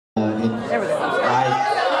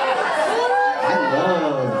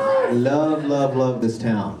love this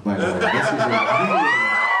town, by the way. This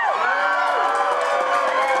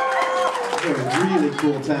is a really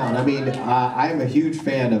cool town. I mean, I'm a huge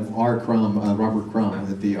fan of Robert Crumb,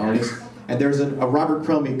 the artist. And there's a Robert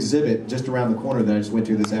Crumb exhibit just around the corner that I just went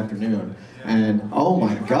to this afternoon. And oh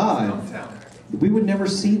my God, we would never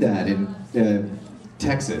see that in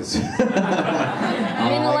Texas. I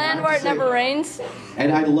mean, the land where it never rains.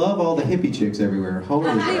 And I love all the hippie chicks everywhere. Holy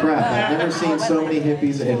crap, I've never seen so many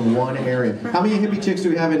hippies in one area. How many hippie chicks do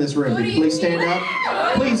we have in this room? Please stand up.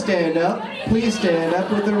 Please stand up. Please stand up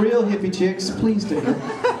with the real hippie chicks. Please stand up.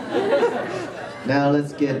 Now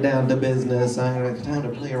let's get down to business. I don't have time to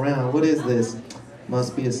play around. What is this?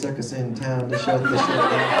 Must be a circus in town to shut the shit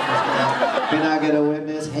down. Can I get a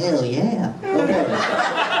witness? Hell yeah. Okay.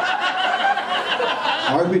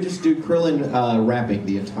 Or we just do Krillin rapping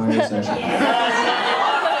the entire session.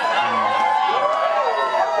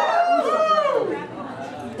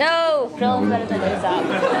 No, Krillin's better than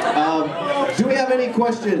Usopp. Do we have any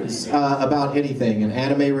questions about anything, an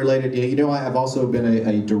anime related? You know, I have also been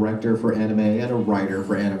a director for anime and a writer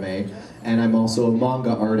for anime, and I'm also a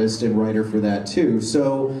manga artist and writer for that too.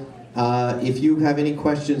 So if you have any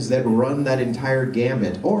questions that run that entire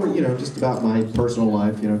gamut, or you know, just about my personal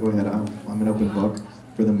life, you know, go ahead. I'm an open book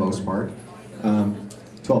for the most part.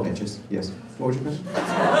 12 inches, yes. What was your question?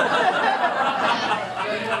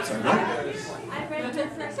 Sorry, what? I've read the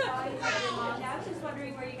first volume of your manga. I was just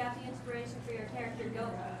wondering where you got the inspiration for your character,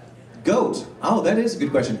 Goat. Goat. Oh, that is a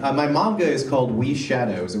good question. My manga is called We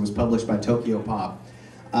Shadows. It was published by Tokyo Pop.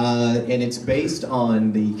 And it's based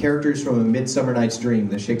on the characters from A Midsummer Night's Dream,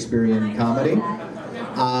 the Shakespearean comedy.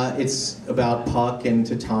 It's about Puck and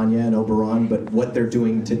Titania and Oberon, but what they're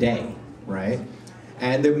doing today, right?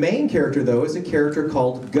 And the main character, though, is a character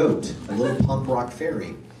called Goat, a little punk rock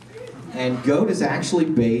fairy. And Goat is actually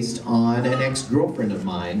based on an ex-girlfriend of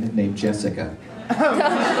mine named Jessica.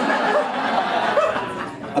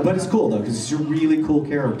 But it's cool, though, because it's a really cool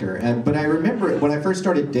character. But I remember when I first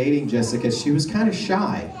started dating Jessica, she was kind of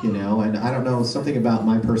shy, you know, and I don't know, something about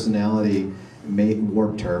my personality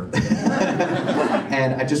warped her.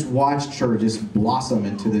 And I just watched her just blossom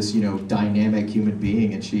into this, you know, dynamic human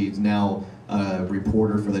being, and she's now a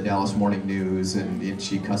reporter for the Dallas Morning News, and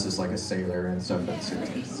she cusses like a sailor and stuff. That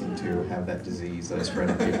seem to have that disease that I spread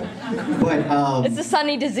on people. But it's the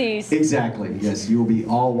Sonny disease. Exactly. Yes, you will be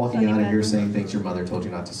all walking out of here saying things your mother told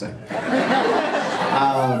you not to say.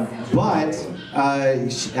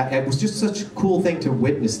 It was just such a cool thing to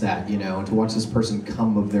witness that, you know, and to watch this person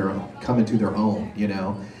come into their own, you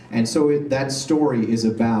know. And so that story is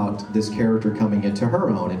about this character coming into her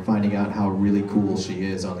own and finding out how really cool she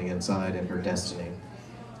is on the inside and her destiny.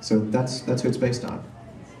 So that's who it's based on.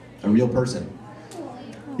 A real person.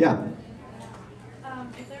 Yeah.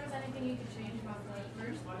 If there was anything you could change about the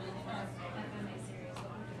first FMA series,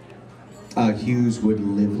 what would you do? Hughes would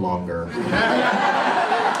live longer.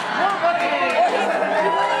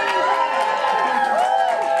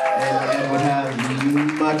 and would have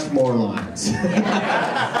much more lines.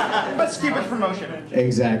 Let's keep it promotion.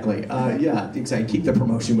 Exactly. Yeah, exactly. Keep the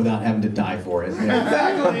promotion without having to die for it. Yeah.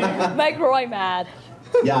 Exactly. Make Roy mad.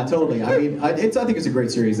 Yeah, totally. I mean, I think it's a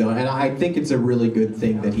great series, though, and I think it's a really good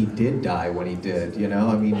thing that he did die when he did, you know?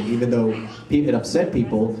 I mean, even though it upset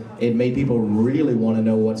people, it made people really want to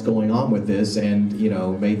know what's going on with this, and, you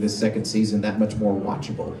know, made the second season that much more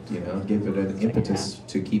watchable, you know? Gave it an impetus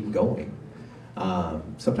to keep going.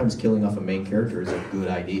 Sometimes killing off a main character is a good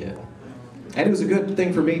idea. And it was a good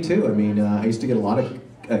thing for me, too. I mean, I used to get a lot of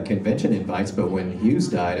convention invites, but when Hughes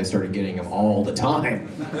died, I started getting them all the time.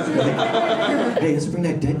 Hey, let's bring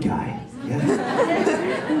that dead guy.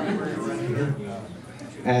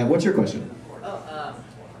 Yeah. What's your question? Oh,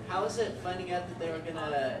 how was it finding out that they were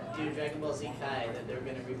gonna do Dragon Ball Z Kai, that they were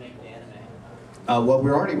gonna remake the anime? Well,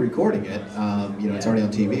 we're already recording it. You know, it's already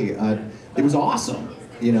on TV. It was awesome,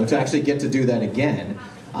 you know, to actually get to do that again.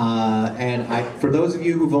 And for those of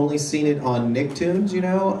you who've only seen it on Nicktoons, you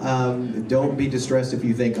know, don't be distressed if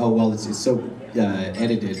you think, oh, well, it's so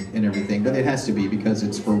edited and everything, but it has to be because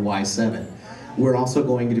it's for Y7. We're also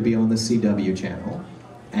going to be on the CW channel,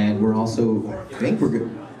 and we're also, I think we're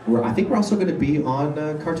also going to be on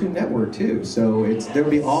Cartoon Network too. So there'll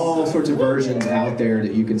be all sorts of versions out there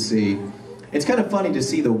that you can see. It's kind of funny to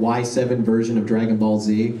see the Y7 version of Dragon Ball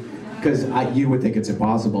Z, because you would think it's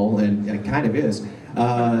impossible, and it kind of is.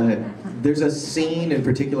 There's a scene in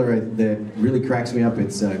particular that really cracks me up.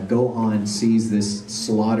 It's Gohan sees this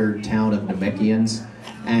slaughtered town of Namekians,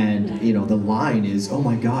 and you know the line is, "Oh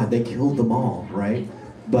my God, they killed them all!" Right?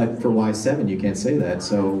 But for Y7, you can't say that.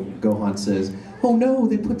 So Gohan says, "Oh no,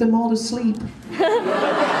 they put them all to sleep."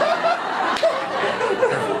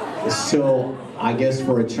 So I guess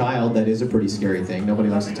for a child, that is a pretty scary thing. Nobody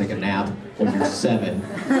likes to take a nap when you're 7.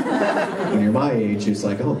 When you're my age, it's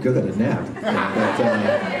like, oh, good, a nap.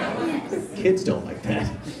 But kids don't like that.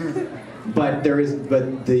 But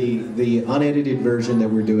the unedited version that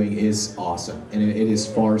we're doing is awesome, and it is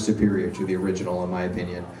far superior to the original, in my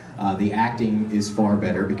opinion. The acting is far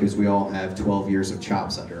better because we all have 12 years of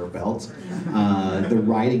chops under our belts. The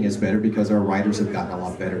writing is better because our writers have gotten a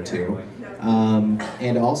lot better too.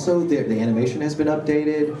 And also the animation has been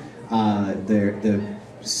updated.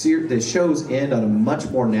 The shows end on a much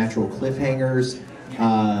more natural cliffhangers.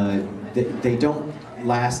 They don't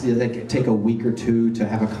last, they take a week or 2 to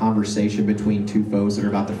have a conversation between 2 foes that are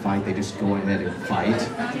about to fight. They just go ahead and fight,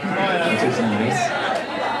 which is nice.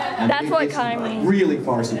 And That's what kind of really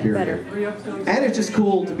far superior. And it's just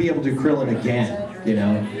cool to be able to do Krillin again, you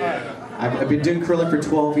know. I've been doing Krillin for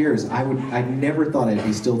 12 years. I never thought I'd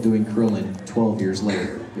be still doing Krillin 12 years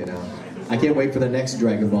later, you know. I can't wait for the next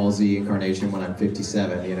Dragon Ball Z incarnation when I'm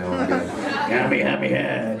 57, you know.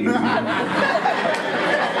 Kamehameha, dude.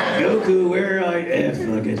 Goku, where are you?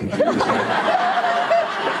 Fuck it.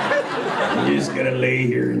 I'm just gonna lay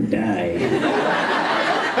here and die.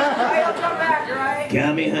 I'll come back, right?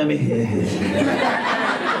 Kamehameha.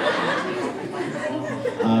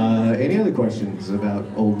 Any other questions about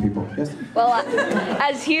old people? Yes? Well,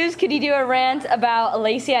 as Hughes, could you do a rant about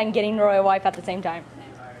Alicia and getting Roy a wife at the same time?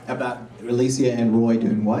 About Alicia and Roy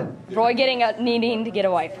doing what? Roy needing to get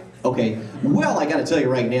a wife. Okay, well, I gotta tell you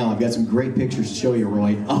right now, I've got some great pictures to show you,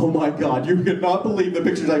 Roy. Oh my God, you could not believe the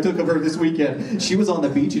pictures I took of her this weekend. She was on the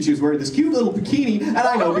beach and she was wearing this cute little bikini, and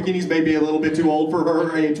I know bikinis may be a little bit too old for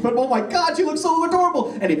her age, but oh my God, she looks so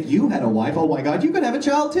adorable. And if you had a wife, oh my God, you could have a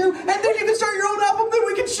child too, and then you can start your own album, then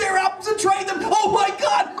we can share albums and trade them. Oh my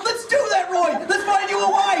God, let's do that, Roy. Let's find you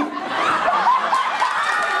a wife.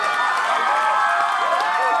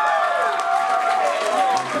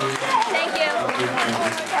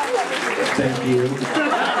 Thank you.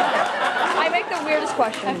 I make the weirdest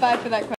question. High five for that question.